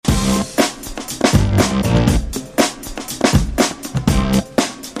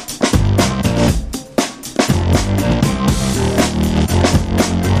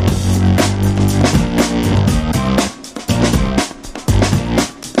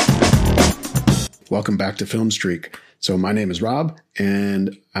Welcome back to Film Streak. So my name is Rob,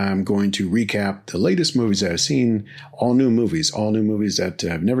 and I'm going to recap the latest movies that I've seen, all new movies that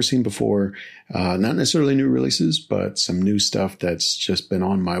I've never seen before. Not necessarily new releases, but some new stuff that's just been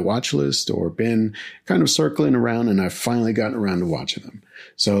on my watch list or been kind of circling around, and I've finally gotten around to watching them.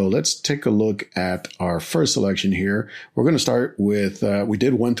 So let's take a look at our first selection here. We're going to start with, we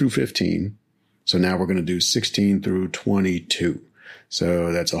did 1 through 15. So now we're going to do 16 through 22.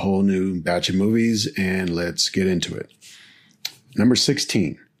 So that's a whole new batch of movies, and let's get into it. Number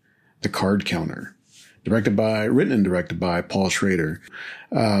 16, The Card Counter, written and directed by Paul Schrader.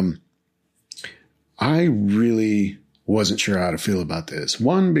 I really wasn't sure how to feel about this.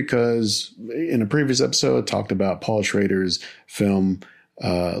 One, because in a previous episode, I talked about Paul Schrader's film,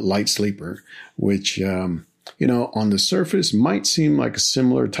 Light Sleeper, which, on the surface might seem like a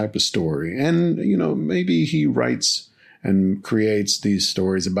similar type of story. And, maybe he writes and creates these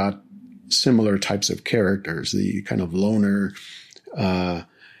stories about similar types of characters, the kind of loner,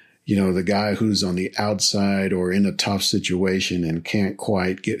 the guy who's on the outside or in a tough situation and can't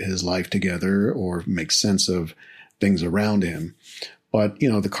quite get his life together or make sense of things around him. But,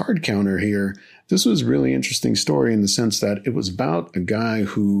 The Card Counter here, this was a really interesting story in the sense that it was about a guy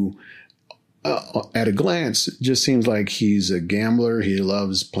who, at a glance, just seems like he's a gambler. He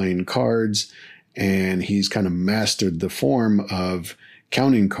loves playing cards. And he's kind of mastered the form of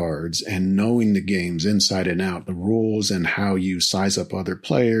counting cards and knowing the games inside and out, the rules and how you size up other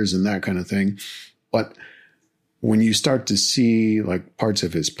players and that kind of thing. But when you start to see like parts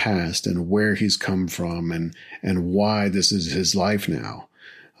of his past and where he's come from and why this is his life now,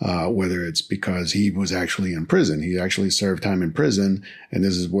 whether it's because he was actually in prison, he actually served time in prison, and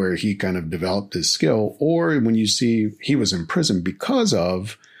this is where he kind of developed his skill, or when you see he was in prison because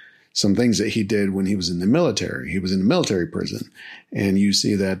of some things that he did when he was in the military. He was in a military prison. And you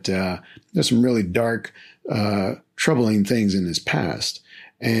see that there's some really dark, troubling things in his past.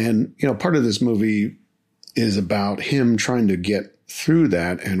 And, part of this movie is about him trying to get through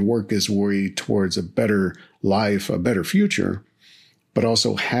that and work his way towards a better life, a better future, but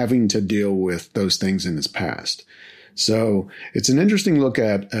also having to deal with those things in his past. So it's an interesting look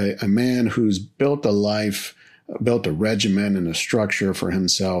at a man who's built a regimen and a structure for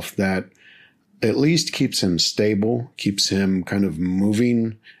himself that at least keeps him stable, keeps him kind of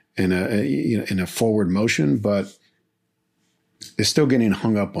moving in a forward motion, but is still getting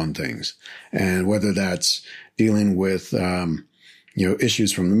hung up on things. And whether that's dealing with,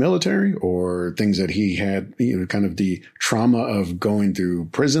 issues from the military or things that he had, kind of the trauma of going through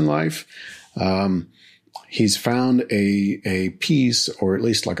prison life, he's found a peace, or at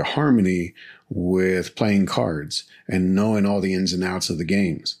least like a harmony, with playing cards and knowing all the ins and outs of the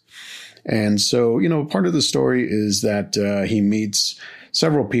games. And so, part of the story is that he meets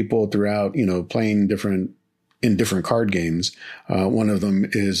several people throughout, playing in different card games. One of them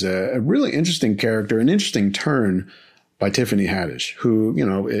is a really interesting character, an interesting turn by Tiffany Haddish, who,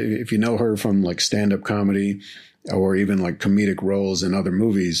 if you know her from like stand-up comedy or even like comedic roles in other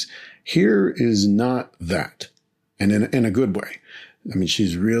movies, here is not that, and in a good way. I mean,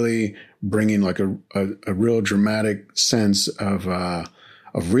 she's really bringing like a real dramatic sense of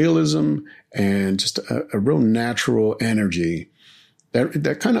realism and just a real natural energy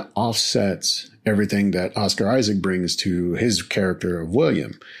that kind of offsets everything that Oscar Isaac brings to his character of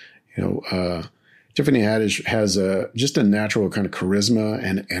William. Tiffany Haddish has just a natural kind of charisma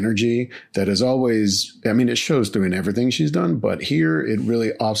and energy that is always, it shows through in everything she's done, but here it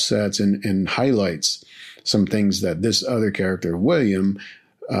really offsets and highlights some things that this other character, William,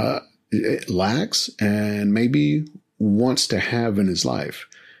 lacks and maybe wants to have in his life.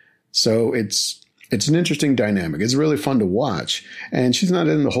 So it's an interesting dynamic. It's really fun to watch. And she's not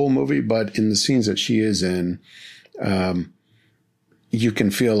in the whole movie, but in the scenes that she is in, you can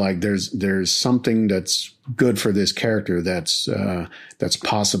feel like there's something that's good for this character that's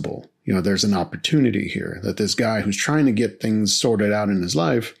possible. There's an opportunity here that this guy who's trying to get things sorted out in his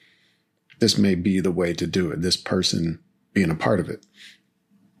life, this may be the way to do it, this person being a part of it.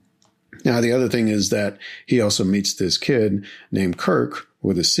 Now, the other thing is that he also meets this kid named Kirk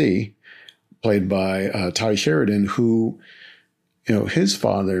with a C, played by Ty Sheridan, who, his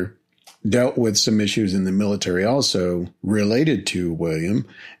father dealt with some issues in the military also related to William.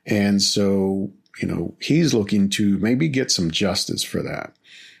 And so, he's looking to maybe get some justice for that.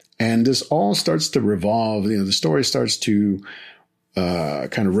 And this all starts to revolve, the story starts to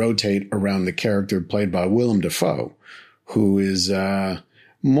kind of rotate around the character played by Willem Dafoe, who is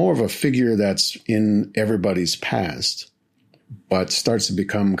more of a figure that's in everybody's past, but starts to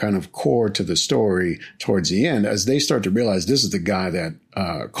become kind of core to the story towards the end as they start to realize this is the guy that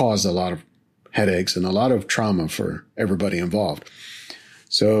caused a lot of headaches and a lot of trauma for everybody involved.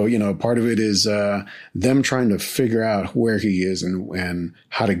 So, part of it is them trying to figure out where he is and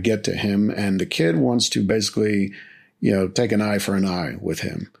how to get to him. And the kid wants to basically, take an eye for an eye with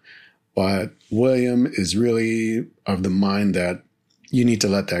him. But William is really of the mind that you need to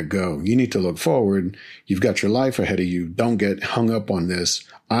let that go. You need to look forward. You've got your life ahead of you. Don't get hung up on this.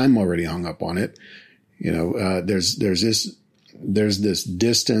 I'm already hung up on it. There's this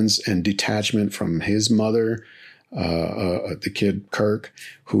distance and detachment from his mother, the kid Kirk,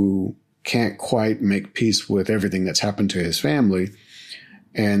 who can't quite make peace with everything that's happened to his family.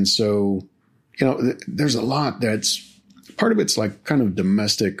 And so, there's a lot that's part of it's like kind of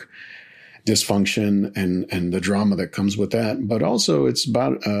domestic dysfunction and the drama that comes with that. But also it's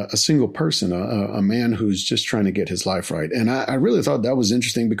about a single person, a man who's just trying to get his life right. And I really thought that was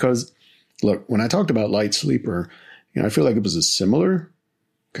interesting because, look, when I talked about Light Sleeper, I feel like it was a similar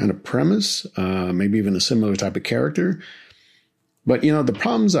kind of premise, maybe even a similar type of character. But, the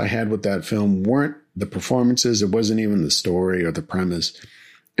problems I had with that film weren't the performances. It wasn't even the story or the premise.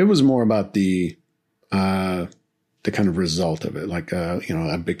 It was more about the kind of result of it. Like,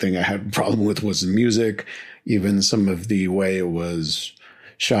 a big thing I had a problem with was the music, even some of the way it was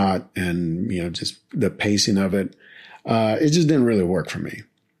shot and, just the pacing of it. It just didn't really work for me.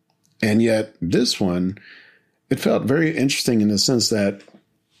 And yet this one, it felt very interesting in the sense that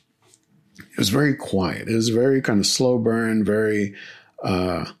it was very quiet. It was very kind of slow burn, very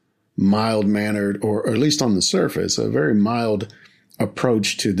mild mannered, or at least on the surface, a very mild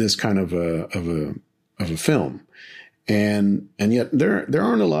approach to this kind of a film. And yet there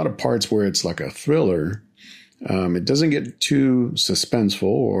aren't a lot of parts where it's like a thriller. It doesn't get too suspenseful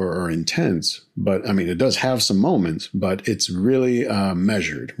or intense, but I mean, it does have some moments, but it's really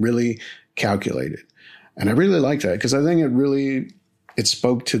measured, really calculated. And I really like that because I think it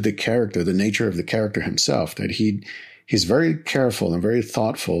spoke to the character, the nature of the character himself, that he's very careful and very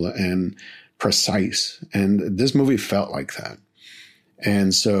thoughtful and precise. And this movie felt like that.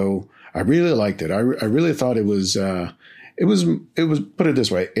 And so I really liked it. I really thought it was, put it this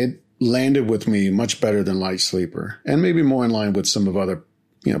way, it landed with me much better than Light Sleeper and maybe more in line with some of other,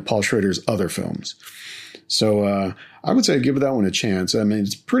 Paul Schrader's other films. So, I would say give that one a chance. I mean,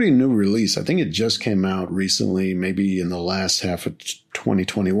 it's a pretty new release. I think it just came out recently, maybe in the last half of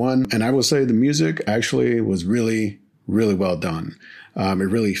 2021. And I will say the music actually was really, really well done. It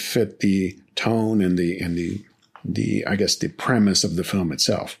really fit the tone and the I guess the premise of the film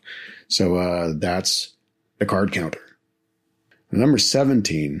itself. So, that's The Card Counter. Number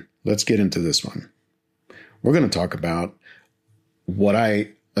 17, let's get into this one. We're going to talk about what I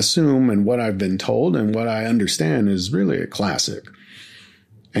assume and what I've been told and what I understand is really a classic.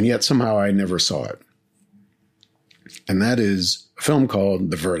 And yet somehow I never saw it. And that is a film called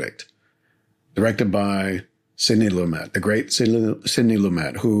The Verdict, directed by Sidney Lumet, the great Sidney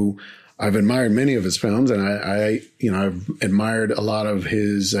Lumet, who I've admired many of his films, and I've admired a lot of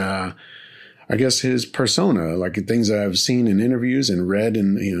his, his persona, like things that I've seen in interviews and read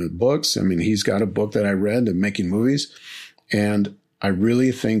in books. I mean, he's got a book that I read of making movies, and I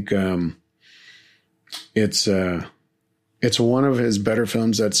really think it's one of his better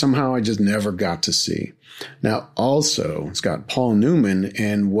films that somehow I just never got to see. Now, also, it's got Paul Newman,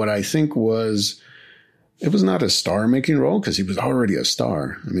 and what I think it was not a star-making role because he was already a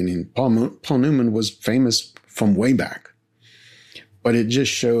star. I mean, Paul Newman was famous from way back. But it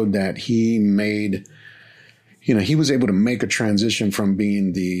just showed that he was able to make a transition from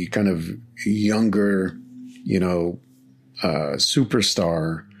being the kind of younger,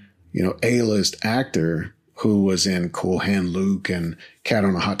 superstar, A-list actor who was in Cool Hand Luke and Cat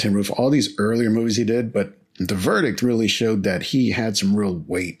on a Hot Tin Roof, all these earlier movies he did. But The Verdict really showed that he had some real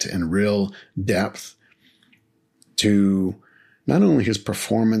weight and real depth to not only his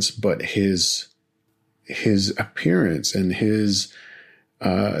performance, but his appearance and his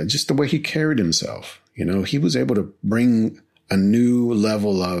just the way he carried himself. He was able to bring a new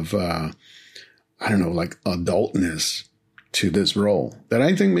level of, like adultness to this role that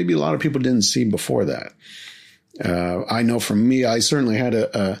I think maybe a lot of people didn't see before that. I know for me, I certainly had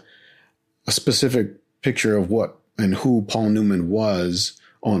a specific picture of what and who Paul Newman was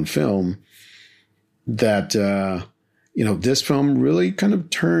on film that, this film really kind of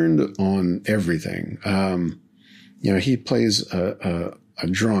turned on everything. He plays a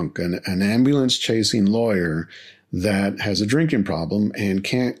drunk, an ambulance chasing lawyer that has a drinking problem and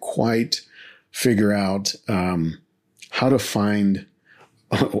can't quite figure out how to find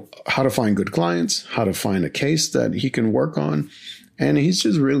good clients, how to find a case that he can work on. And he's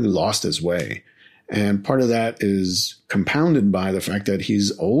just really lost his way. And part of that is compounded by the fact that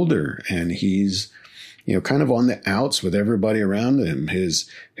he's older and he's, kind of on the outs with everybody around him, his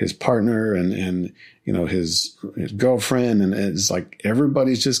partner and his girlfriend. And it's like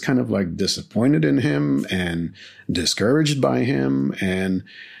everybody's just kind of like disappointed in him and discouraged by him and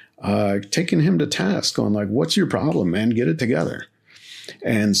taking him to task on like, what's your problem, man? Get it together.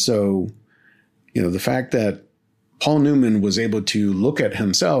 And so, the fact that Paul Newman was able to look at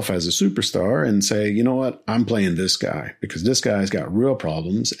himself as a superstar and say, you know what, I'm playing this guy because this guy's got real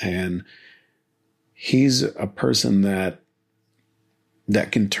problems and he's a person that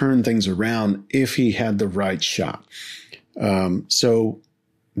can turn things around if he had the right shot. So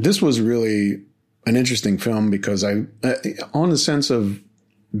this was really an interesting film because on the sense of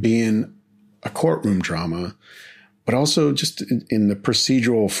being a courtroom drama, but also just in the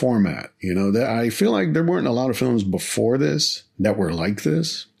procedural format, that I feel like there weren't a lot of films before this that were like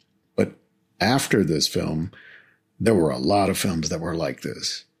this, but after this film, there were a lot of films that were like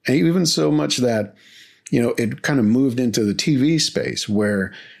this. And even so much that, it kind of moved into the TV space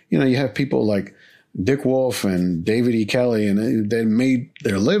where, you have people like Dick Wolf and David E. Kelley, and they made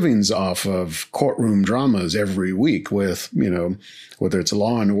their livings off of courtroom dramas every week with, whether it's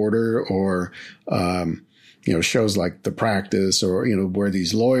Law and Order or, shows like The Practice or, where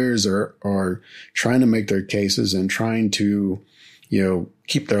these lawyers are trying to make their cases and trying to,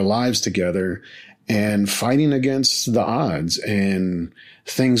 keep their lives together and fighting against the odds, and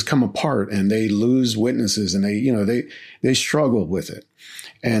things come apart and they lose witnesses and they struggle with it.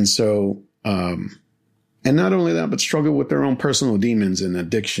 And so, and not only that, but struggle with their own personal demons and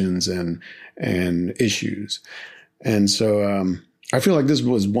addictions and issues. And so, I feel like this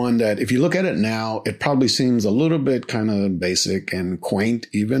was one that if you look at it now, it probably seems a little bit kind of basic and quaint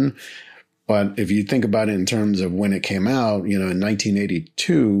even. But if you think about it in terms of when it came out, in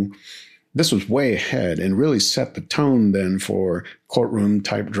 1982, this was way ahead and really set the tone then for courtroom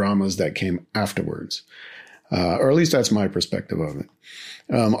type dramas that came afterwards. Or at least that's my perspective of it.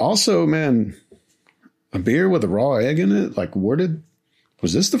 Also, man, a beer with a raw egg in it. Like,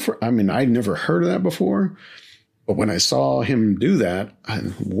 was this the first? I mean, I'd never heard of that before. But when I saw him do that,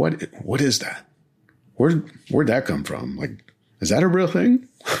 what is that? Where'd that come from? Like, is that a real thing?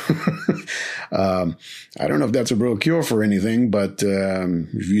 I don't know if that's a real cure for anything, but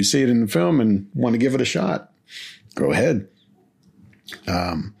if you see it in the film and want to give it a shot, go ahead.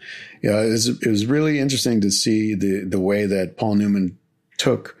 It was really interesting to see the way that Paul Newman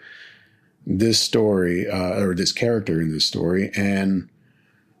took this story or this character in this story and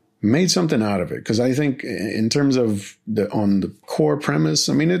made something out of it. Because I think in terms of on the core premise,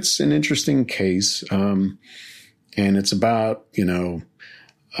 I mean, it's an interesting case. And it's about,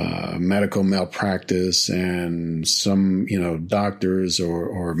 medical malpractice and some, doctors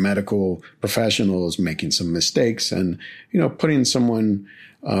or medical professionals making some mistakes and, putting someone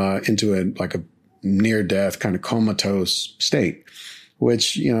into a near death kind of comatose state,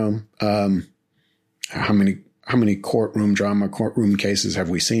 which, how many courtroom cases have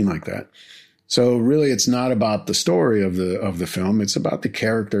we seen like that? So really, it's not about the story of the film. It's about the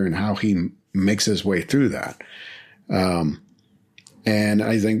character and how he makes his way through that. And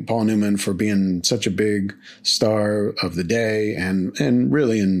I think Paul Newman, for being such a big star of the day and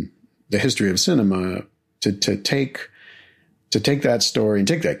really in the history of cinema, to take that story and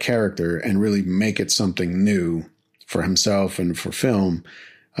take that character and really make it something new for himself and for film,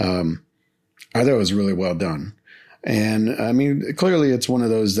 I thought it was really well done. And I mean, clearly it's one of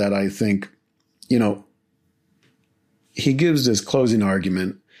those that I think, he gives this closing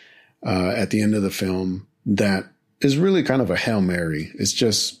argument at the end of the film that is really kind of a Hail Mary. It's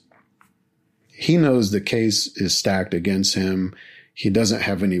just, he knows the case is stacked against him. He doesn't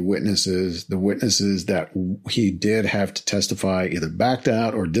have any witnesses. The witnesses that he did have to testify either backed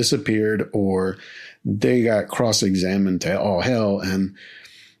out or disappeared, or they got cross-examined to all hell. And,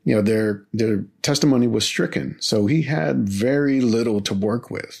 their testimony was stricken. So he had very little to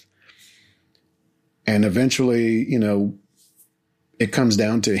work with. And eventually, it comes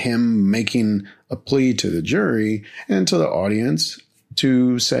down to him making a plea to the jury and to the audience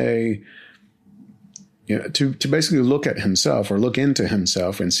to say, to basically look at himself or look into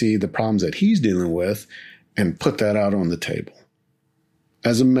himself and see the problems that he's dealing with and put that out on the table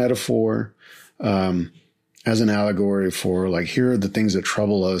as a metaphor, as an allegory for like, here are the things that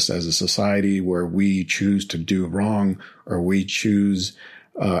trouble us as a society where we choose to do wrong or we choose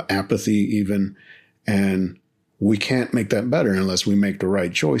apathy even. And we can't make that better unless we make the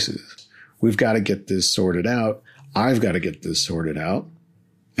right choices. We've got to get this sorted out. I've got to get this sorted out,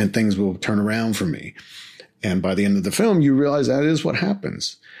 and things will turn around for me. And by the end of the film, you realize that is what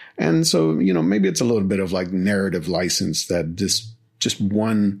happens. And so, maybe it's a little bit of like narrative license that this just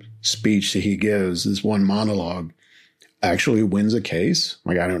one speech that he gives, this one monologue, actually wins a case.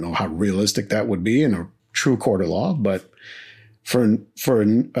 Like, I don't know how realistic that would be in a true court of law, but for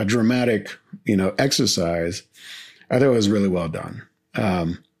a dramatic, exercise, I thought it was really well done.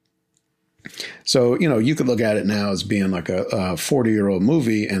 So, you could look at it now as being like a 40-year-old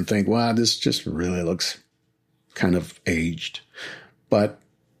movie and think, wow, this just really looks kind of aged. But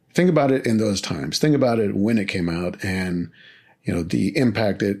think about it in those times. Think about it when it came out and, the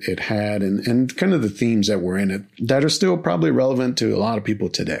impact it had and kind of the themes that were in it that are still probably relevant to a lot of people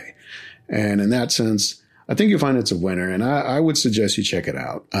today. And in that sense, I think you'll find it's a winner. And I would suggest you check it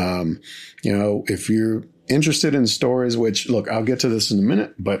out. If you're interested in stories, which, look, I'll get to this in a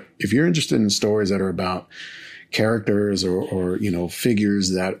minute, but if you're interested in stories that are about characters or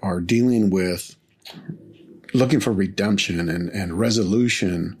figures that are dealing with looking for redemption and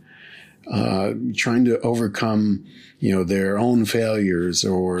resolution, trying to overcome, their own failures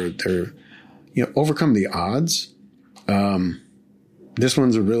or overcome the odds. This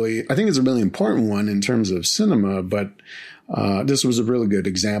one's I think it's a really important one in terms of cinema, but this was a really good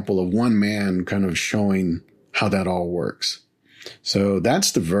example of one man kind of showing how that all works. So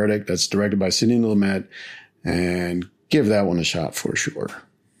that's The Verdict. That's directed by Sidney Lumet, and give that one a shot for sure.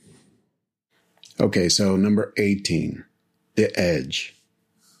 Okay, so number 18, The Edge,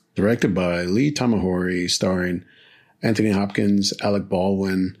 directed by Lee Tamahori, starring Anthony Hopkins, Alec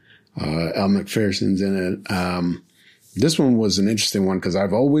Baldwin, Elle Macpherson's in it. This one was an interesting one because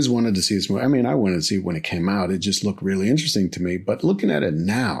I've always wanted to see this movie. I mean, I wanted to see it when it came out. It just looked really interesting to me. But looking at it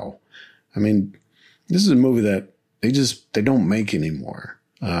now, I mean, this is a movie that they don't make anymore.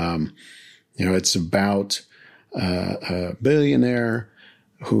 It's about a billionaire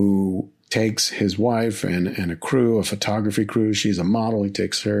who takes his wife and a crew, a photography crew. She's a model. He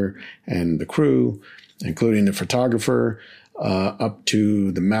takes her and the crew, including the photographer, up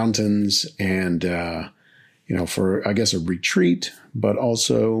to the mountains and, for, I guess, a retreat, but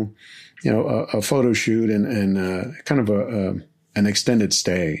also, a photo shoot and kind of an extended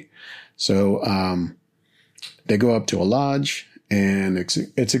stay. So they go up to a lodge, and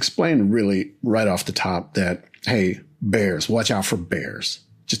it's explained really right off the top that, hey, bears, watch out for bears.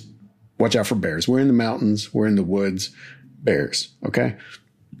 Just watch out for bears. We're in the mountains. We're in the woods. Bears, okay?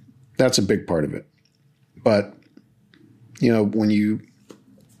 That's a big part of it. But, when you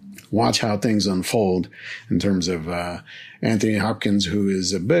watch how things unfold in terms of Anthony Hopkins, who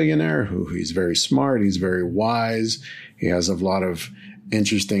is a billionaire, he's very smart, he's very wise. He has a lot of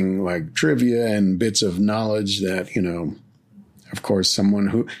interesting like trivia and bits of knowledge that, of course, someone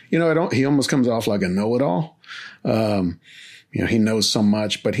who, he almost comes off like a know-it-all. He knows so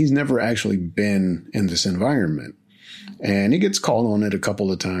much, but he's never actually been in this environment. And he gets called on it a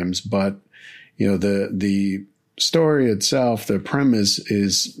couple of times, but, the story itself, the premise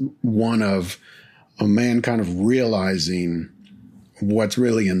is one of a man kind of realizing what's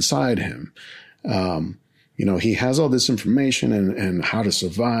really inside him. He has all this information and how to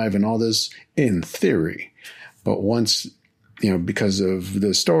survive and all this in theory. But once, because of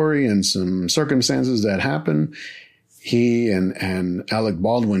the story and some circumstances that happen, he and Alec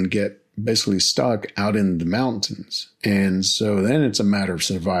Baldwin get basically stuck out in the mountains. And so then it's a matter of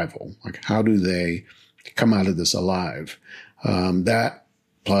survival. Like, how do they come out of this alive? That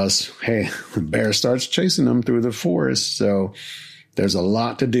plus, hey, the bear starts chasing them through the forest. So there's a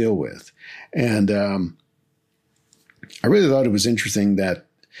lot to deal with. And I really thought it was interesting that,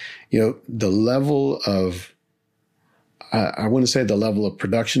 the level of, I wouldn't say the level of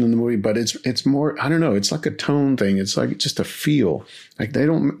production in the movie, but it's more, I don't know, it's like a tone thing. It's like just a feel. Like they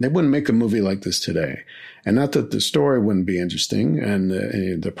wouldn't make a movie like this today. And not that the story wouldn't be interesting and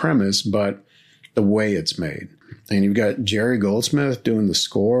the premise, but the way it's made. And you've got Jerry Goldsmith doing the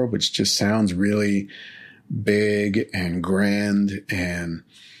score, which just sounds really big and grand. And,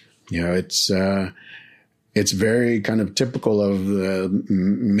 it's very kind of typical of the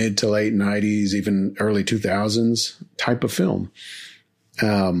mid to late 90s, even early 2000s type of film.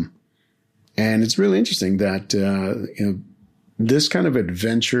 And it's really interesting that, this kind of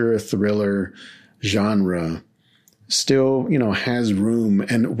adventure thriller genre still, has room.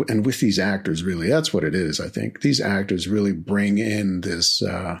 And with these actors, really, that's what it is. I think these actors really bring in this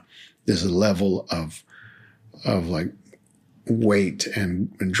level of like weight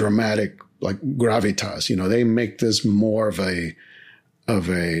and dramatic, like gravitas. They make this more of a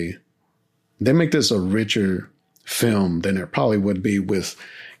they make this a richer film than it probably would be with,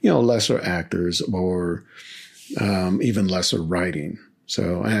 lesser actors or even lesser writing.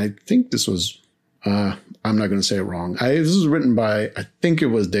 So I think this was I'm not going to say it wrong. This was written by, I think it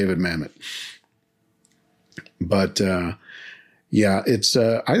was David Mamet. But yeah, it's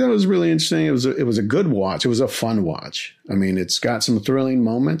I thought it was really interesting. It was a good watch. It was a fun watch. I mean, it's got some thrilling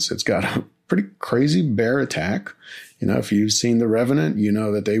moments. It's got a pretty crazy bear attack. You know, if you've seen The Revenant, you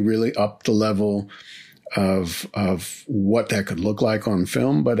know that they really upped the level of what that could look like on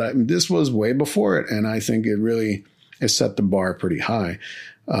film. But this was way before it, and I think it set the bar pretty high.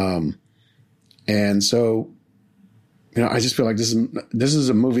 And so, you know, I just feel like this is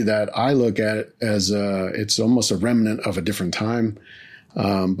a movie that I look at as it's almost a remnant of a different time,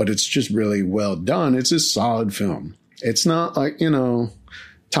 but it's just really well done. It's a solid film. It's not like, you know,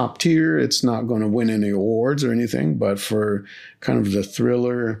 top tier. It's not going to win any awards or anything, but for kind of the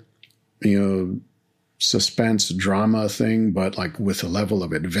thriller, you know, suspense drama thing, but like with a level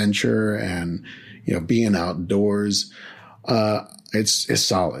of adventure and, you know, being outdoors, it's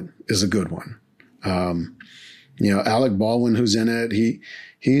solid. It's a good one. You know, Alec Baldwin, who's in it,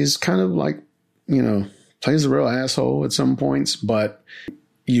 he's kind of like, you know, plays a real asshole at some points, but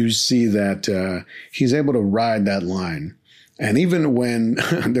you see that he's able to ride that line. And even when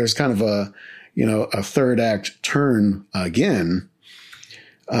there's kind of a, you know, a third act turn again,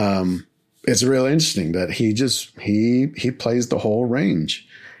 it's real interesting that he plays the whole range.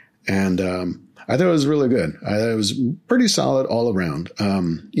 And I thought it was really good. I thought it was pretty solid all around.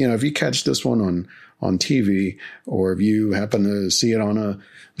 You know, if you catch this one on TV, or if you happen to see it on a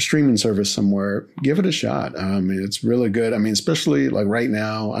streaming service somewhere, give it a shot. It's really good. I mean, especially like right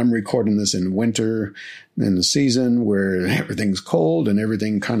now, I'm recording this in winter in the season where everything's cold and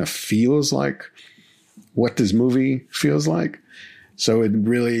everything kind of feels like what this movie feels like. So it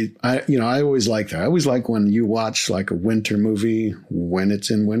really, I always like that. I always like when you watch like a winter movie when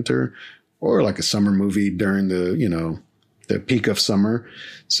it's in winter, or like a summer movie during the, you know, the peak of summer.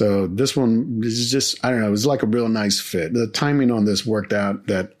 So this one is just, I don't know, it was like a real nice fit. The timing on this worked out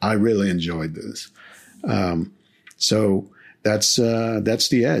that I really enjoyed this. So that's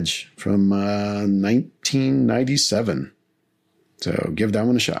The Edge from 1997. So give that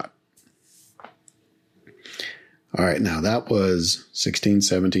one a shot. All right, now that was 16,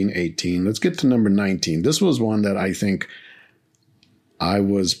 17, 18. Let's get to number 19. This was one that I think I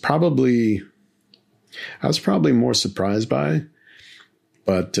was probably more surprised by,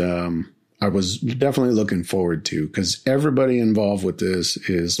 but I was definitely looking forward to, because everybody involved with this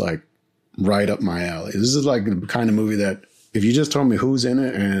is like right up my alley. This is like the kind of movie that if you just told me who's in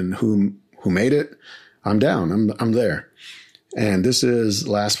it and who made it, I'm down. I'm there. And this is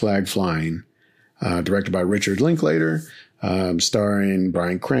Last Flag Flying, directed by Richard Linklater, starring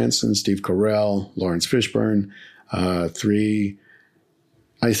Bryan Cranston, Steve Carell, Lawrence Fishburne, three,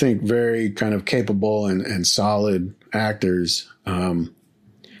 I think, very kind of capable and solid actors,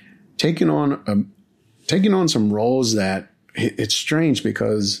 taking on some roles that it's strange,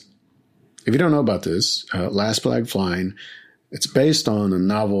 because if you don't know about this, Last Flag Flying, it's based on a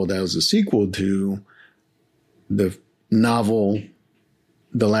novel that was a sequel to the novel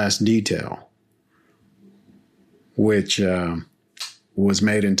The Last Detail, which was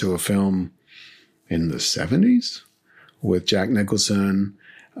made into a film in the 70s with Jack Nicholson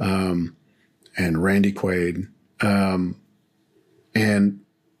and Randy Quaid. And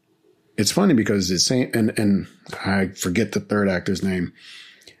it's funny because it's saying, and I forget the third actor's name,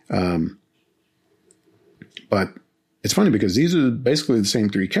 but it's funny because these are basically the same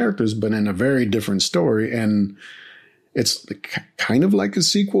three characters, but in a very different story. And it's kind of like a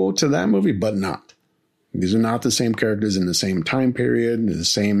sequel to that movie, but not. These are not the same characters in the same time period, the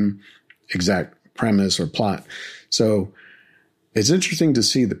same exact premise or plot. So it's interesting to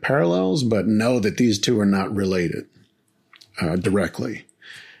see the parallels, but know that these two are not related directly.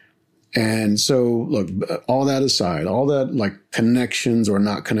 And so, look, all that aside, all that like connections or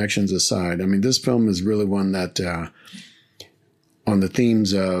not connections aside, I mean, this film is really one that on the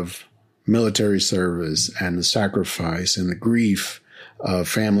themes of military service and the sacrifice and the grief of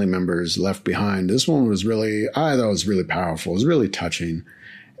family members left behind. This one was really, I thought it was really powerful. It was really touching.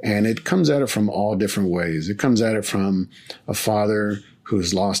 And it comes at it from all different ways. It comes at it from a father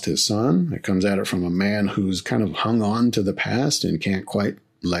who's lost his son. It comes at it from a man who's kind of hung on to the past and can't quite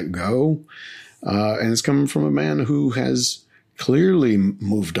let go. And it's coming from a man who has clearly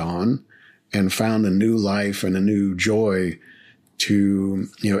moved on and found a new life and a new joy to,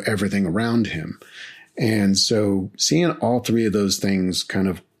 you know, everything around him. And so seeing all three of those things kind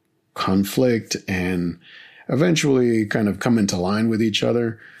of conflict and eventually kind of come into line with each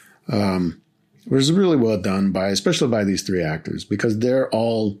other was really well done especially by these three actors, because they're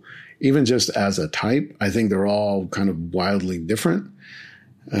all, even just as a type, I think they're all kind of wildly different.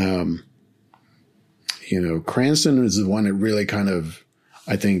 Cranston is the one that really kind of,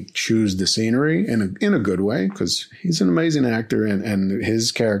 I think, chews the scenery in a good way, because he's an amazing actor, and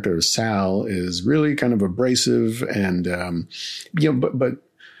his character Sal is really kind of abrasive and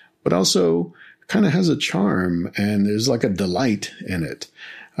but also kind of has a charm, and there's like a delight in it.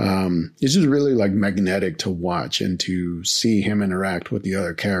 It's just really like magnetic to watch and to see him interact with the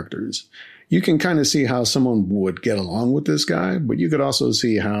other characters. You can kind of see how someone would get along with this guy, but you could also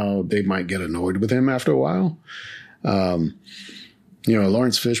see how they might get annoyed with him after a while.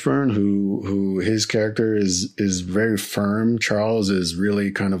 Lawrence Fishburne, who his character is very firm. Charles is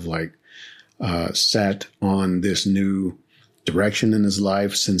really kind of like set on this new direction in his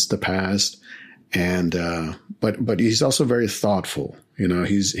life since the past, and but he's also very thoughtful.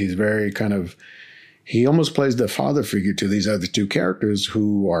 He's very kind of, he almost plays the father figure to these other two characters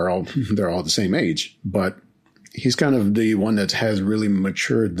who are they're all the same age, but he's kind of the one that has really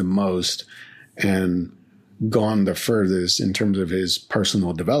matured the most and gone the furthest in terms of his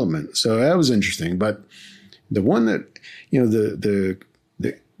personal development. So that was interesting. But the one that,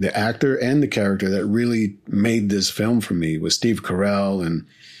 the actor and the character that really made this film for me was Steve Carell, and,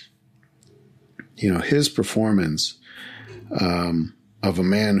 his performance of a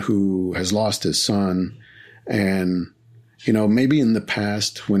man who has lost his son. And, maybe in the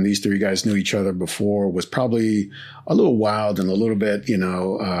past when these three guys knew each other before was probably a little wild and a little bit,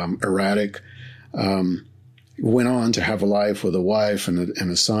 erratic. Went on to have a life with a wife and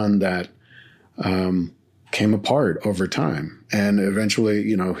a son that came apart over time. And eventually,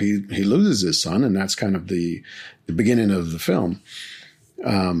 he loses his son, and that's kind of the beginning of the film.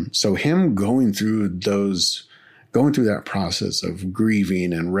 So him going through that process of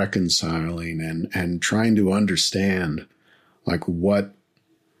grieving and reconciling and trying to understand like what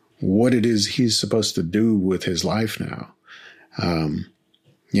it is he's supposed to do with his life now.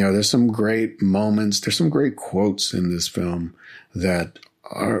 There's some great moments. There's some great quotes in this film they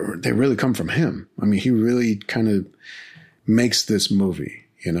really come from him. I mean, he really kind of makes this movie,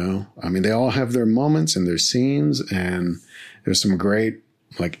 I mean, they all have their moments and their scenes, and there's some great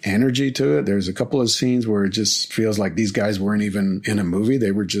like energy to it. There's a couple of scenes where it just feels like these guys weren't even in a movie.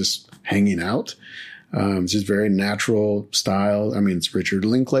 They were just hanging out. It's just very natural style. I mean, it's Richard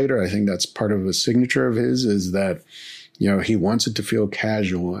Linklater. I think that's part of a signature of his, is that he wants it to feel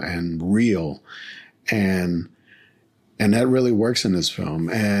casual and real, and that really works in this film.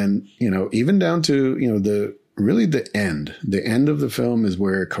 And, even down to, the end. The end of the film is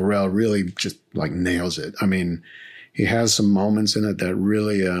where Carell really just like nails it. I mean, he has some moments in it that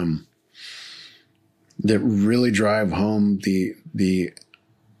really drive home the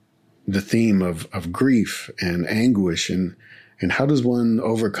theme of grief and anguish, and how does one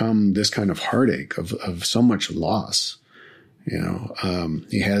overcome this kind of heartache of so much loss.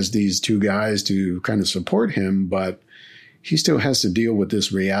 He has these two guys to kind of support him, but he still has to deal with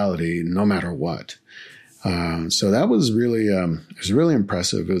this reality no matter what. So that was really, it was really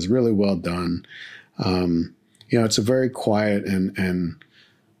impressive. It was really well done. It's a very quiet and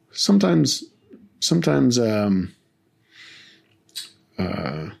sometimes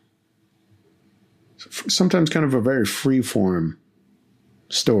kind of a very free form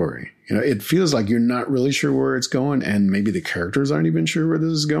story. It feels like you're not really sure where it's going, and maybe the characters aren't even sure where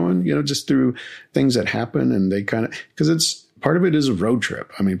this is going, just through things that happen. And they kind of, because it's part of it is a road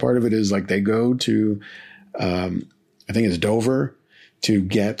trip. I mean, part of it is like they go to, I think it's Dover, to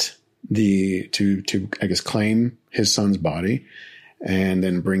get to I guess claim his son's body and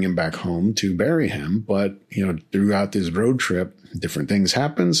then bring him back home to bury him. But, throughout this road trip, different things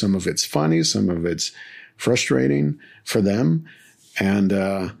happen. Some of it's funny, some of it's frustrating for them. And,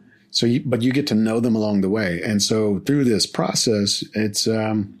 but you get to know them along the way. And so through this process, it's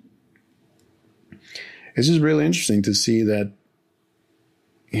just really interesting to see that,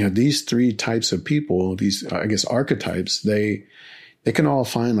 these three types of people, these, I guess, archetypes, they can all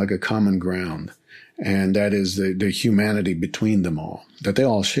find like a common ground. And that is the humanity between them all, that they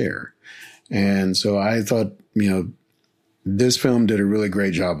all share. And so I thought, this film did a really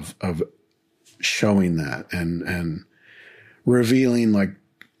great job of showing that and revealing like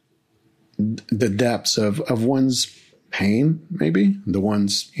the depths of one's pain, maybe the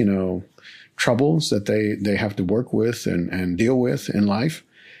one's, troubles that they have to work with and deal with in life.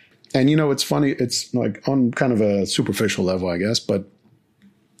 And, it's funny. It's like on kind of a superficial level, I guess, but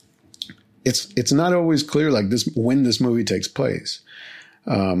it's not always clear like this when this movie takes place.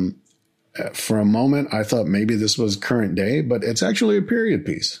 For a moment, I thought maybe this was current day, but it's actually a period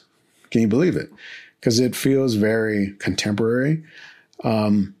piece. Can you believe it? Because it feels very contemporary.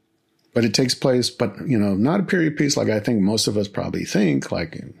 but it takes place, but, you know, not a period piece like I think most of us probably think,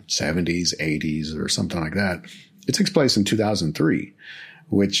 like in 70s, 80s, or something like that. It takes place in 2003,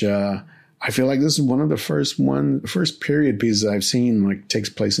 which I feel like this is one of the first period pieces I've seen like takes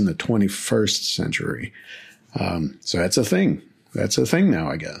place in the 21st century. So that's a thing. That's a thing now,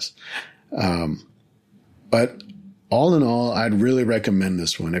 I guess. But all in all, I'd really recommend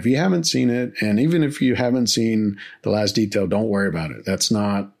this one. If you haven't seen it, and even if you haven't seen The Last Detail, don't worry about it. That's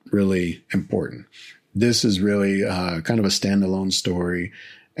not really important. This is really kind of a standalone story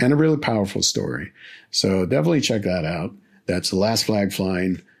and a really powerful story. So definitely check that out. That's The Last Flag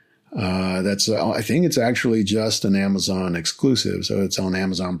Flying. I think it's actually just an Amazon exclusive. So it's on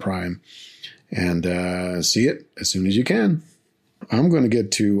Amazon Prime. And see it as soon as you can. I'm going to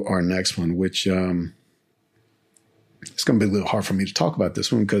get to our next one, which it's going to be a little hard for me to talk about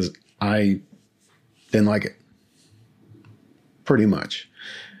this one because I didn't like it pretty much.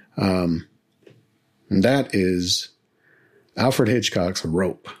 And that is Alfred Hitchcock's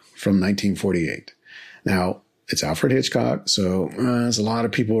Rope from 1948. Now, it's Alfred Hitchcock, so there's a lot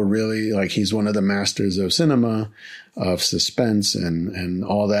of people really like he's one of the masters of cinema, of suspense and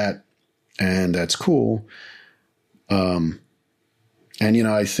all that, and that's cool. And, you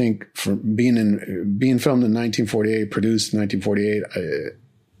know, I think for being filmed in 1948, produced in 1948,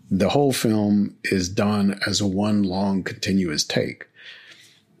 the whole film is done as a one long continuous take.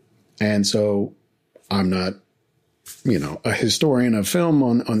 And so I'm not, you know, a historian of film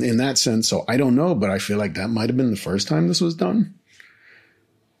on in that sense. So I don't know, but I feel like that might have been the first time this was done,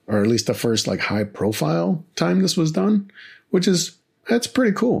 or at least the first like high profile time this was done, that's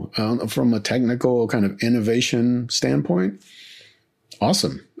pretty cool from a technical kind of innovation standpoint.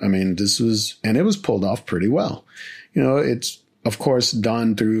 Awesome. I mean, it was pulled off pretty well. You know, it's of course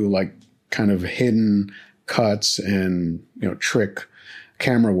done through like kind of hidden cuts and, you know, trick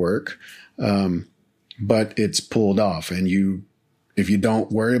camera work. But it's pulled off, and if you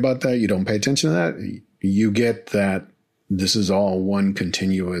don't worry about that, you don't pay attention to that, you get that this is all one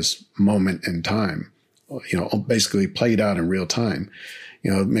continuous moment in time, you know, basically played out in real time. You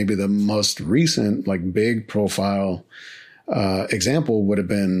know, maybe the most recent, like big profile, example would have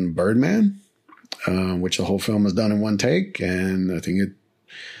been Birdman, which the whole film was done in one take. And I think it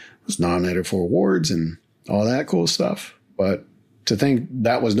was nominated for awards and all that cool stuff. But to think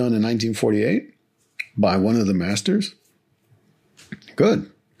that was done in 1948 by one of the masters, good.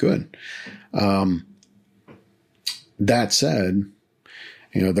 That said,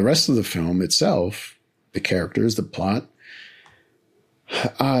 you know, the rest of the film itself, the characters, the plot,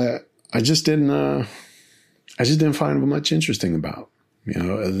 I just didn't find much interesting about. You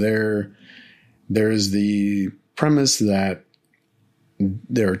know, there is the premise that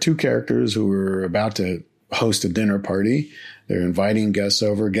there are two characters who are about to host a dinner party. They're inviting guests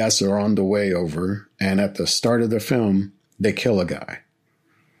over. Guests are on the way over. And at the start of the film, they kill a guy.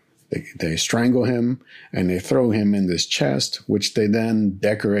 They strangle him and they throw him in this chest, which they then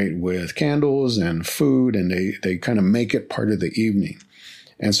decorate with candles and food. And they kind of make it part of the evening.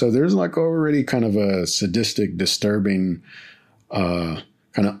 And so there's like already kind of a sadistic, disturbing, kind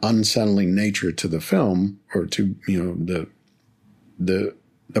of unsettling nature to the film, or to, you know, the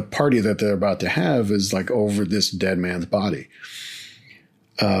party that they're about to have is like over this dead man's body.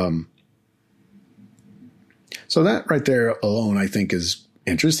 So that right there alone, I think, is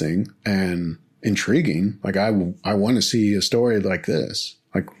interesting and intriguing. Like I want to see a story like this.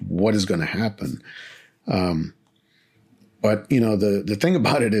 Like what is going to happen? But you know, the thing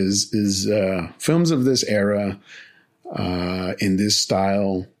about it is films of this era, in this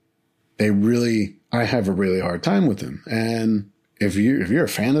style, I have a really hard time with them. And if you're a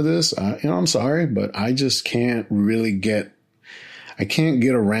fan of this, you know, I'm sorry, but I just can't really get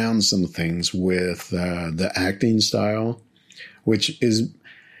around some things with the acting style, which is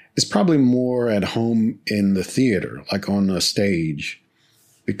probably more at home in the theater, like on a stage,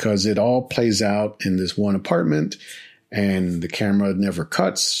 because it all plays out in this one apartment and the camera never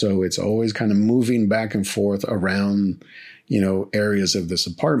cuts. So it's always kind of moving back and forth around, you know, areas of this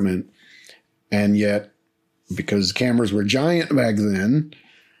apartment. And yet, because cameras were giant back then,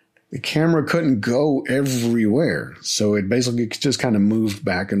 the camera couldn't go everywhere. So it basically just kind of moved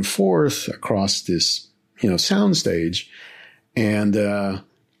back and forth across this, you know, soundstage. And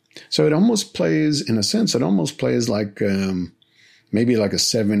so it almost plays, in a sense, like maybe like a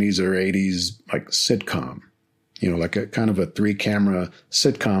 70s or 80s like sitcom, you know, like a kind of a 3-camera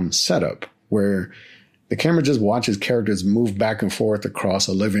sitcom setup where the camera just watches characters move back and forth across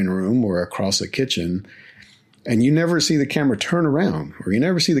a living room or across a kitchen. And you never see the camera turn around, or you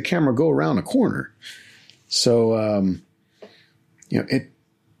never see the camera go around a corner. So, you know,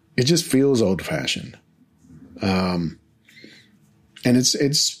 it just feels old fashioned. And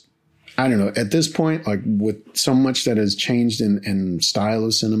it's, I don't know, at this point, like with so much that has changed in style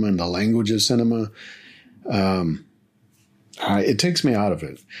of cinema and the language of cinema, it takes me out of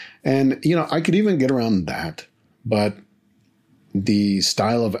it. And, you know, I could even get around that, but the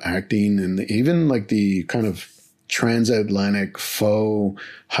style of acting and even like the kind of transatlantic faux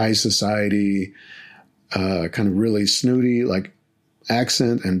high society, kind of really snooty, like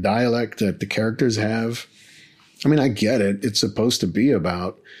accent and dialect that the characters have. I mean, I get it. It's supposed to be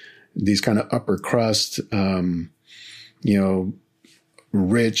about these kind of upper crust, you know,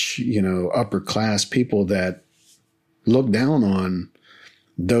 rich, you know, upper class people that look down on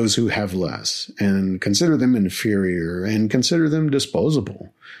those who have less and consider them inferior and consider them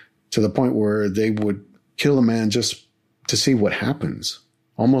disposable to the point where they would kill a man just to see what happens,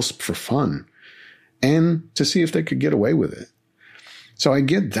 almost for fun, and to see if they could get away with it. So I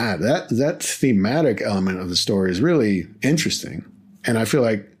get that. That thematic element of the story is really interesting. And I feel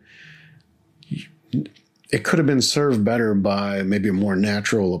like it could have been served better by maybe a more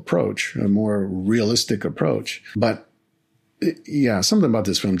natural approach, a more realistic approach. But yeah, something about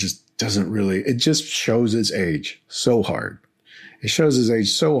this film just doesn't really, it just shows its age so hard. It shows its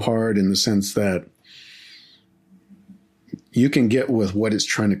age so hard in the sense that you can get with what it's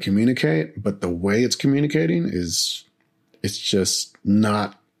trying to communicate, but the way it's communicating is, it's just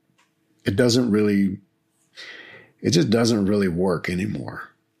not, it just doesn't really work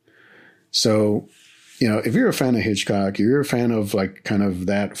anymore. So, you know, if you're a fan of Hitchcock, you're a fan of like kind of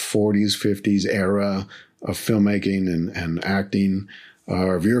that 40s, 50s era of filmmaking and acting,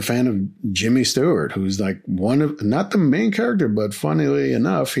 or if you're a fan of Jimmy Stewart, who's like one of, not the main character, but funnily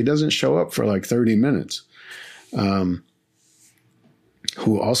enough, he doesn't show up for like 30 minutes.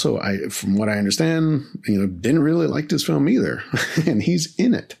 Who also, from what I understand, you know, didn't really like this film either. And he's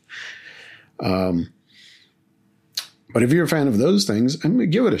in it. But if you're a fan of those things, I mean,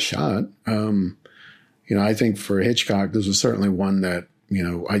 give it a shot. You know, I think for Hitchcock, this was certainly one that, you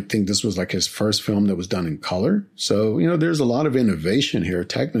know, I think this was like his first film that was done in color. So, you know, there's a lot of innovation here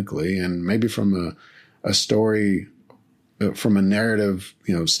technically, and maybe from a story, from a narrative,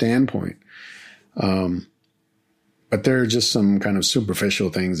 you know, standpoint. But there are just some kind of superficial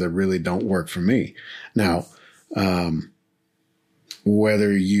things that really don't work for me. Now,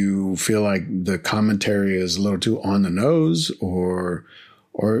 whether you feel like the commentary is a little too on the nose or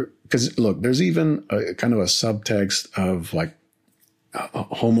because look, there's even a kind of a subtext of like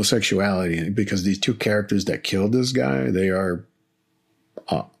homosexuality, because these two characters that killed this guy, they are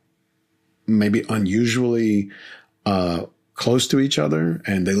maybe unusually close to each other,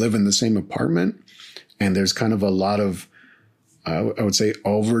 and they live in the same apartment. And there's kind of a lot of, I would say,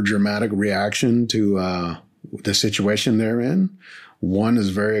 over dramatic reaction to the situation they're in. One is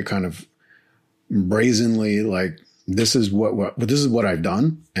very kind of brazenly like, this is what I've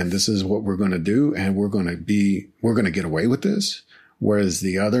done, and this is what we're going to do, and we're going to get away with this. Whereas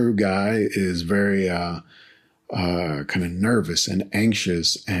the other guy is very kind of nervous and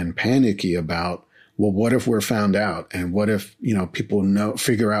anxious and panicky about, well, what if we're found out, and what if, you know, people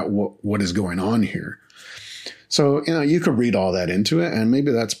figure out what is going on here. So, you know, you could read all that into it, and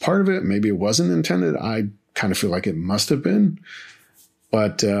maybe that's part of it. Maybe it wasn't intended. I kind of feel like it must have been.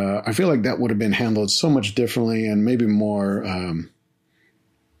 But I feel like that would have been handled so much differently, and maybe more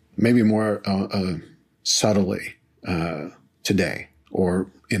subtly today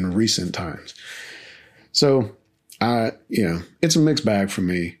or in recent times. So, you know, it's a mixed bag for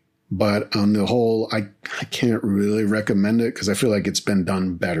me. But on the whole, I can't really recommend it because I feel like it's been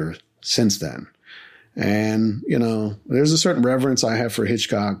done better since then. And, you know, there's a certain reverence I have for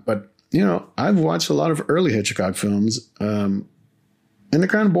Hitchcock, but, you know, I've watched a lot of early Hitchcock films, and they're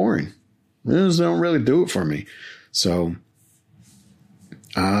kind of boring. They just don't really do it for me. So,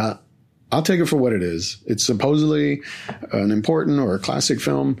 I'll take it for what it is. It's supposedly an important or a classic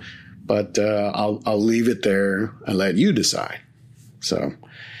film, but, I'll leave it there and let you decide. So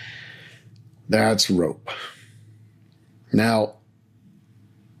that's Rope. Now,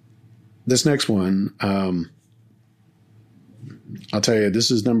 this next one, I'll tell you, this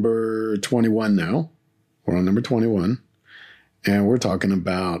is number 21 now. We're on number 21. And we're talking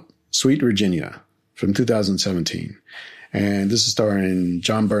about Sweet Virginia from 2017. And this is starring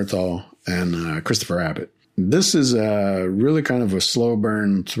Jon Bernthal and Christopher Abbott. This is really kind of a slow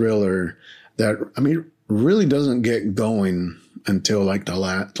burn thriller that, I mean, really doesn't get going until like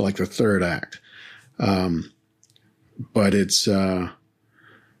the third act. But it's, I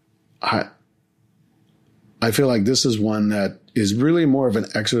feel like this is one that is really more of an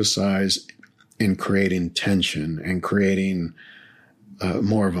exercise in creating tension and creating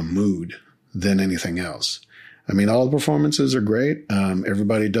more of a mood than anything else. I mean, all the performances are great.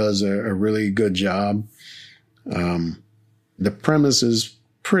 Everybody does a really good job. The premise is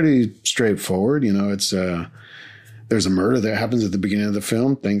pretty straightforward. You know, it's there's a murder that happens at the beginning of the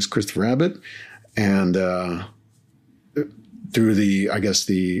film, thanks Christopher Abbott, and through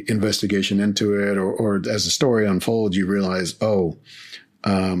the investigation into it, or as the story unfolds, you realize,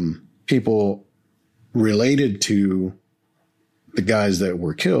 people related to the guys that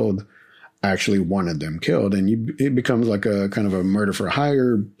were killed actually wanted them killed. And it becomes like a kind of a murder for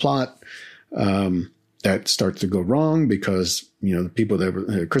hire plot that starts to go wrong because, you know, the people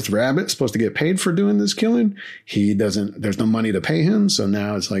that Christopher Abbott's supposed to get paid for doing this killing. There's no money to pay him. So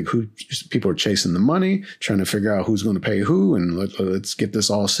now it's like people are chasing the money, trying to figure out who's going to pay who, and let's get this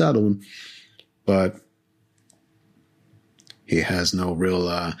all settled. But he has no real,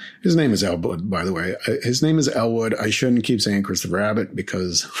 his name is Elwood, by the way. His name is Elwood. I shouldn't keep saying Christopher Abbott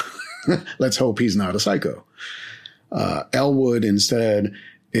because let's hope he's not a psycho. Elwood instead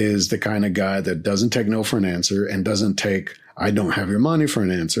is the kind of guy that doesn't take no for an answer and doesn't take, I don't have your money for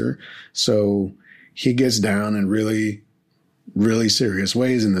an answer. So he gets down in really, really serious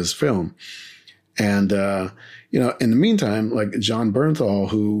ways in this film. And, in the meantime, like Jon Bernthal,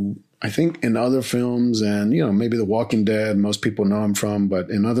 who I think in other films and, maybe The Walking Dead, most people know him from, but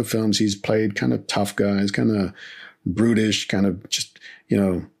in other films, he's played kind of tough guys, kind of brutish, kind of just,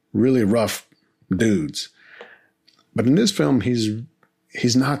 really rough dudes. But in this film,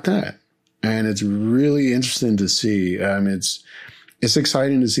 he's not that. And it's really interesting to see. It's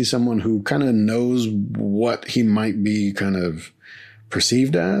exciting to see someone who kind of knows what he might be kind of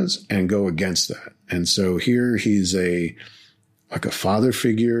perceived as and go against that. And so here he's like a father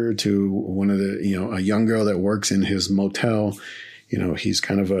figure to one of the, a young girl that works in his motel. He's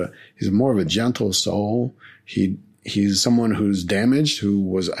he's more of a gentle soul. He's someone who's damaged, it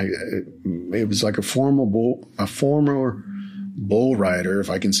was like a former bull rider, if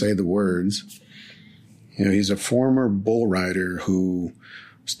I can say the words. He's a former bull rider who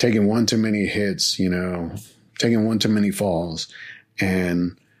was taking one too many hits, taking one too many falls,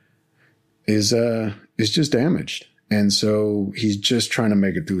 and is just damaged. And so he's just trying to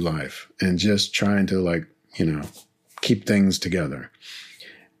make it through life and just trying to keep things together.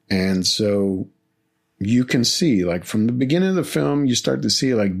 And so you can see, like, from the beginning of the film, you start to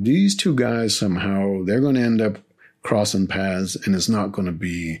see, like, these two guys somehow, they're going to end up crossing paths and it's not going to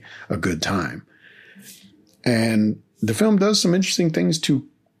be a good time. And the film does some interesting things to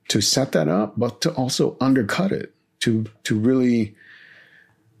set that up, but to also undercut it, to really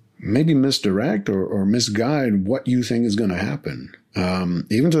maybe misdirect or misguide what you think is going to happen.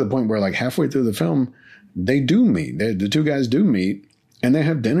 Even to the point where, like, halfway through the film, they do meet. The two guys do meet and they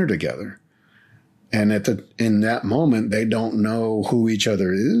have dinner together. And in that moment, they don't know who each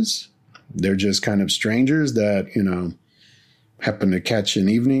other is. They're just kind of strangers that, happen to catch an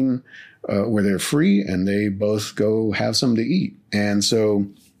evening where they're free and they both go have something to eat. And so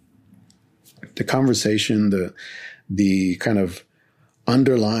the conversation, the kind of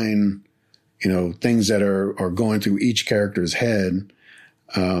underlying, things that are going through each character's head,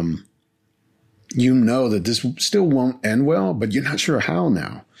 that this still won't end well, but you're not sure how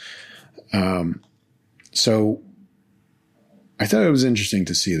now. So I thought it was interesting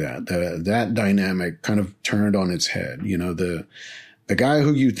to see that dynamic kind of turned on its head. The guy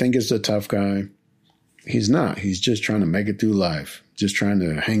who you think is the tough guy, he's not. He's just trying to make it through life, just trying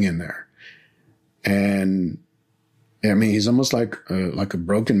to hang in there. And I mean, he's almost like a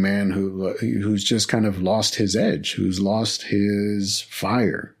broken man who's just kind of lost his edge, who's lost his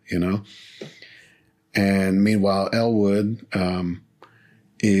fire, And meanwhile, Elwood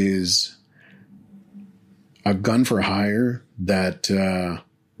is a gun for hire that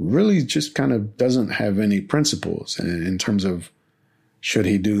really just kind of doesn't have any principles in terms of should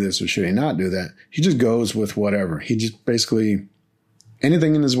he do this or should he not do that. He just goes with whatever. He just basically,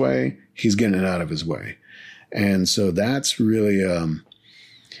 anything in his way, he's getting it out of his way. And so that's really,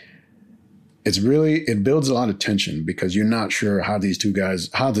 it builds a lot of tension because you're not sure how this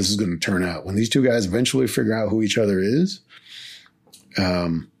is going to turn out. When these two guys eventually figure out who each other is,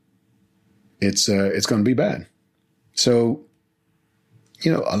 it's going to be bad. So,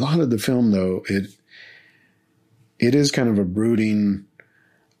 a lot of the film, though, it is kind of a brooding,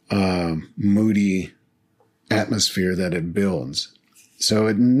 moody atmosphere that it builds. So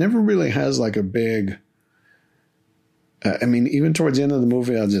it never really has like a big, even towards the end of the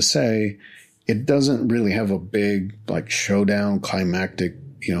movie, I'll just say it doesn't really have a big like showdown climactic,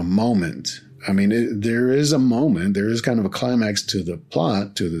 moment. There is a moment, there is kind of a climax to the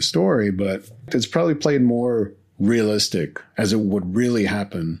plot, to the story, but it's probably played more realistic as it would really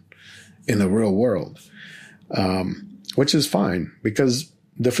happen in the real world, which is fine because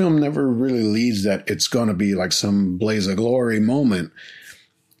the film never really leads that it's going to be like some blaze of glory moment.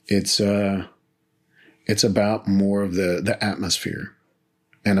 It's about more of the atmosphere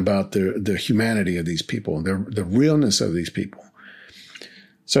and about the humanity of these people, the realness of these people.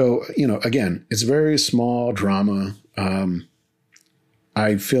 So, again, it's a very small drama.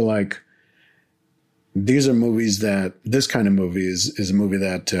 I feel like these are movies this kind of movie is a movie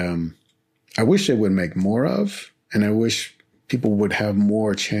that I wish they would make more of, and I wish people would have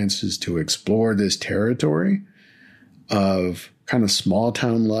more chances to explore this territory of kind of small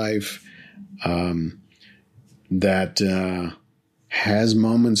town life that has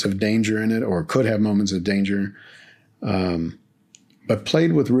moments of danger in it or could have moments of danger, but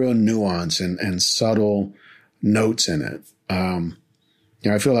played with real nuance and subtle notes in it.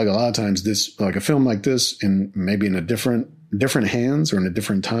 I feel like a lot of times a film like this, maybe in a different hands or in a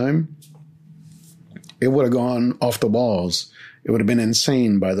different time, it would have gone off the walls. It would have been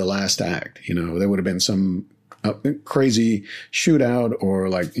insane by the last act. There would have been some crazy shootout or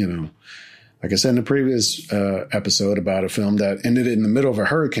like I said in the previous episode about a film that ended in the middle of a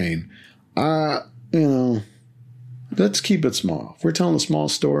hurricane. Let's keep it small. If we're telling a small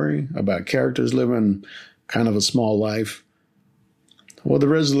story about characters living kind of a small life, well, the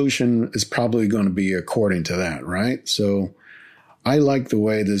resolution is probably going to be according to that, right? So I like the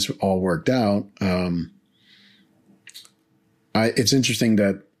way this all worked out. It's interesting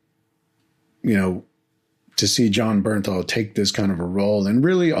that, to see Jon Bernthal take this kind of a role and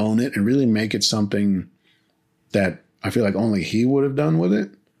really own it and really make it something that I feel like only he would have done with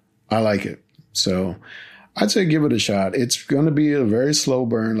it. I like it. So I'd say give it a shot. It's going to be a very slow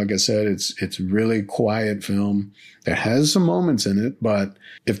burn. Like I said, it's really quiet film. It has some moments in it, but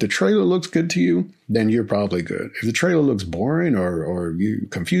if the trailer looks good to you, then you're probably good. If the trailer looks boring or you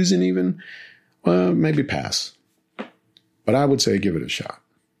confusing even, well, maybe pass. But I would say give it a shot.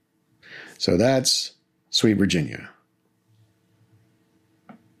 So that's Sweet Virginia.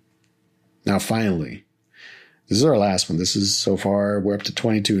 Now, finally, this is our last one. This is so far, we're up to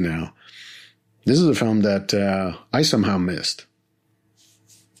 22 now. This is a film that I somehow missed.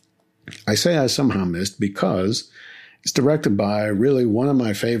 I say I somehow missed because it's directed by really one of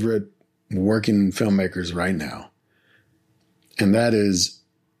my favorite working filmmakers right now. And that is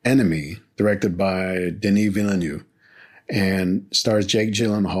Enemy, directed by Denis Villeneuve, and stars Jake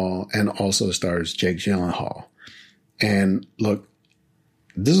Gyllenhaal and also stars Jake Gyllenhaal. And look,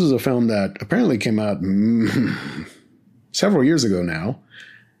 this is a film that apparently came out several years ago now.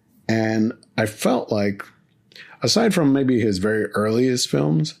 And I felt like, aside from maybe his very earliest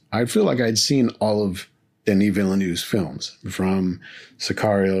films, I feel like I'd seen all of Denis Villeneuve's films, from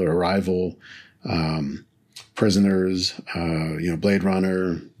Sicario, Arrival, Prisoners, Blade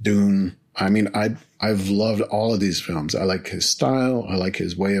Runner, Dune. I mean, I've loved all of these films. I like his style. I like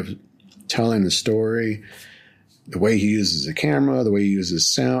his way of telling the story, the way he uses the camera, the way he uses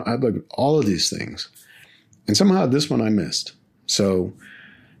sound. I like all of these things. And somehow this one I missed. So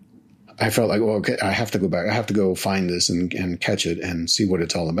I felt like, well, okay, I have to go back. I have to go find this and catch it and see what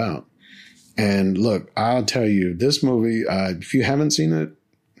it's all about. And look, I'll tell you, this movie, if you haven't seen it,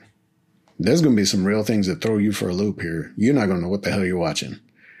 there's going to be some real things that throw you for a loop here. You're not going to know what the hell you're watching.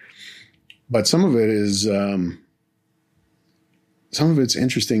 But some of it is, it's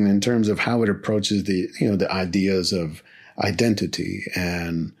interesting in terms of how it approaches the ideas of identity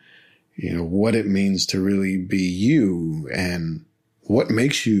and, what it means to really be you and what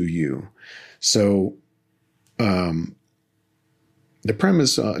makes you you. So, the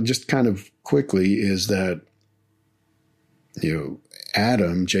premise, just kind of quickly, is that,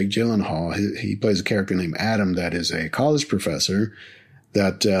 Adam, Jake Gyllenhaal, he plays a character named Adam that is a college professor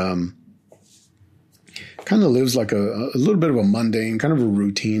that kind of lives like a little bit of a mundane, kind of a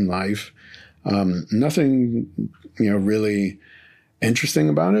routine life. Nothing, really interesting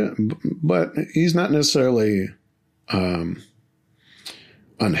about it, but he's not necessarily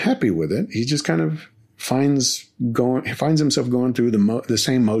unhappy with it. He just kind of finds himself going through the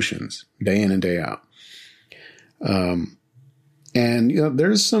same motions day in and day out. And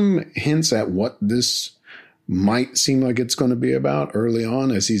there's some hints at what this might seem like it's going to be about early on,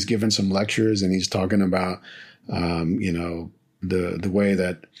 as he's given some lectures and he's talking about, the way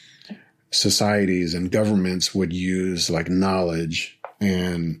that societies and governments would use like knowledge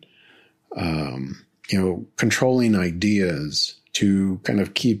and, controlling ideas to kind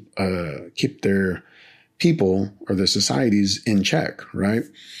of keep their people or their societies in check, right?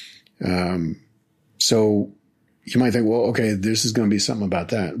 So you might think, well, okay, this is going to be something about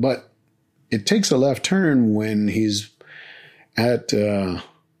that. But it takes a left turn when he's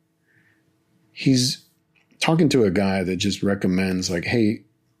talking to a guy that just recommends like, hey,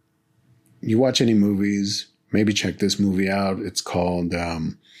 you watch any movies, maybe check this movie out. It's called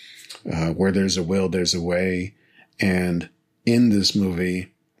Where There's a Will, There's a Way. And in this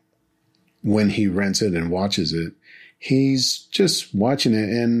movie, when he rents it and watches it, he's just watching it.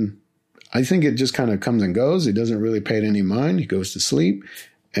 And I think it just kind of comes and goes. He doesn't really pay it any mind. He goes to sleep.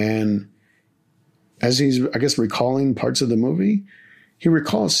 And as he's, I guess, recalling parts of the movie, he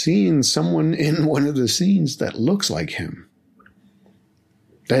recalls seeing someone in one of the scenes that looks like him.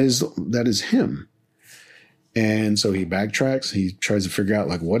 That is him. And so he backtracks. He tries to figure out,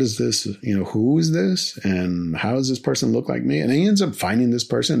 like, what is this? You know, who is this? And how does this person look like me? And he ends up finding this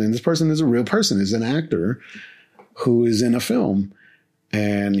person. And this person is a real person, is an actor who is in a film.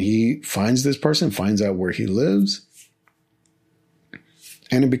 And he finds this person, finds out where he lives.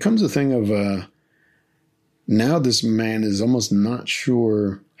 And it becomes a thing of now this man is almost not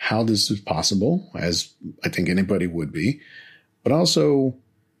sure how this is possible, as I think anybody would be. But also,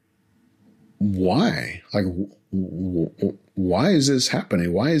 why? Like, why is this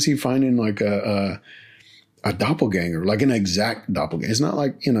happening? Why is he finding like a doppelganger, like an exact doppelganger? It's not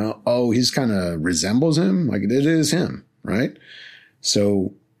like, you know, oh, he's kind of resembles him. Like, it is him, right?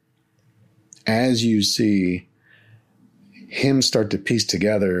 So as you see him start to piece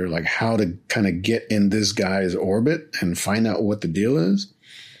together like how to kind of get in this guy's orbit and find out what the deal is,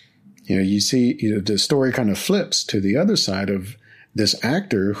 you know, you see, you know, the story kind of flips to the other side of this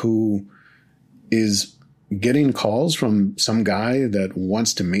actor who is getting calls from some guy that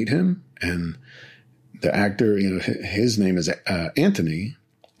wants to meet him. And the actor, you know, his name is Anthony,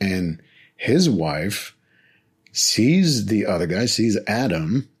 and his wife sees the other guy, sees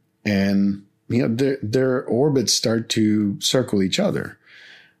Adam, and, you know, their orbits start to circle each other.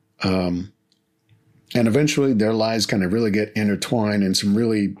 And eventually their lives kind of really get intertwined in some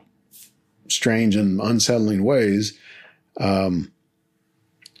really strange and unsettling ways. But,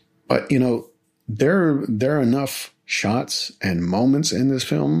 you know, there are enough shots and moments in this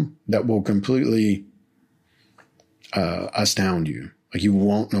film that will completely astound you. Like, you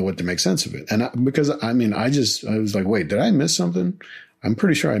won't know what to make sense of it. And because I was like, wait, did I miss something? I'm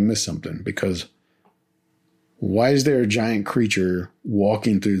pretty sure I missed something, because why is there a giant creature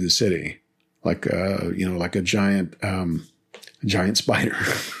walking through the city? Like, you know, like a giant spider.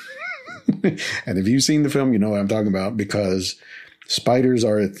 And if you've seen the film, you know what I'm talking about, because spiders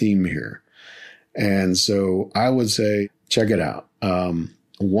are a theme here. And so I would say, check it out.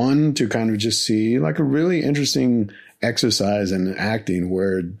 One, to kind of just see like a really interesting exercise in acting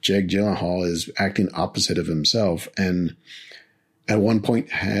where Jake Gyllenhaal is acting opposite of himself. And at one point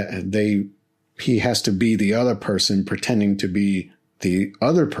he has to be the other person pretending to be the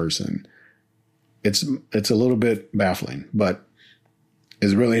other person. It's a little bit baffling, but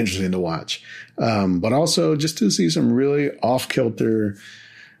it's really interesting to watch. But also just to see some really off-kilter,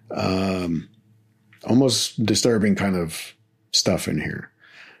 almost disturbing kind of stuff in here.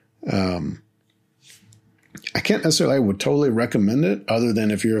 I can't necessarily, I would totally recommend it, other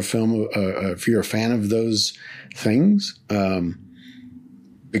than if you're if you're a fan of those things.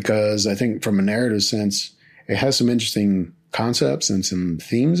 Because I think from a narrative sense, it has some interesting concepts and some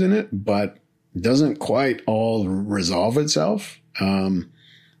themes in it, but doesn't quite all resolve itself.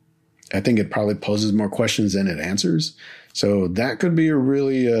 I think it probably poses more questions than it answers. So that could be a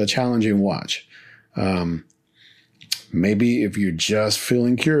really challenging watch. Maybe if you're just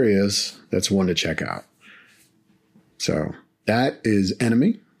feeling curious, that's one to check out. So that is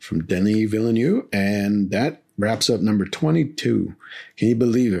Enemy from Denis Villeneuve, and that wraps up number 22. Can you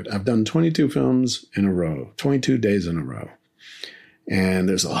believe it? I've done 22 films in a row, 22 days in a row, and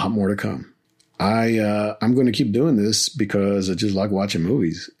there's a lot more to come. I'm going to keep doing this because I just like watching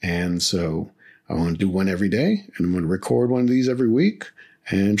movies, and so I want to do one every day, and I'm going to record one of these every week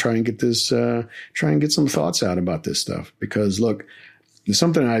and try and get some thoughts out about this stuff. Because look,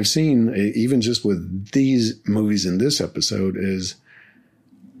 something I've seen, even just with these movies in this episode, is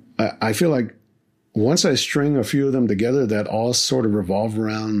I feel like once I string a few of them together that all sort of revolve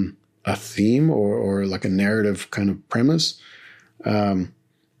around a theme or like a narrative kind of premise, I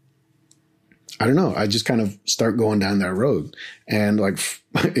don't know. I just kind of start going down that road. And like,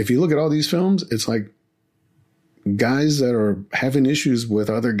 if you look at all these films, it's like guys that are having issues with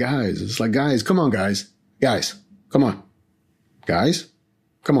other guys. It's like, guys, come on, guys. Guys, come on. Guys,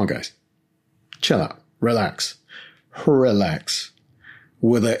 come on, guys. Chill out. Relax. Relax.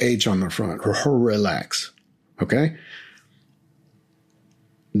 With a H on the front. Relax. Okay?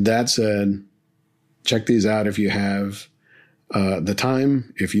 That said, check these out if you have. the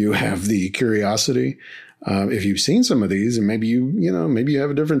time, if you have the curiosity, if you've seen some of these, and maybe maybe you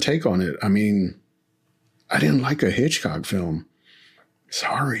have a different take on it. I mean, I didn't like a Hitchcock film.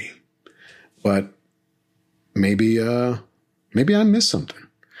 Sorry, but maybe I missed something.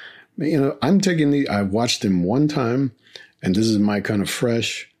 I watched them one time, and this is my kind of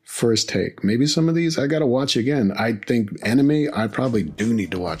fresh first take. Maybe some of these I got to watch again. I think anime, I probably do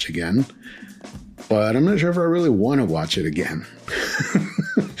need to watch again, but I'm not sure if I really want to watch it again.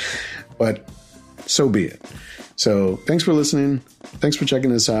 But so be it. So thanks for listening. Thanks for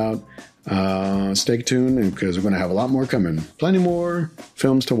checking this out. Stay tuned because we're going to have a lot more coming. Plenty more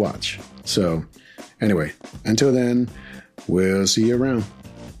films to watch. So anyway, until then, we'll see you around.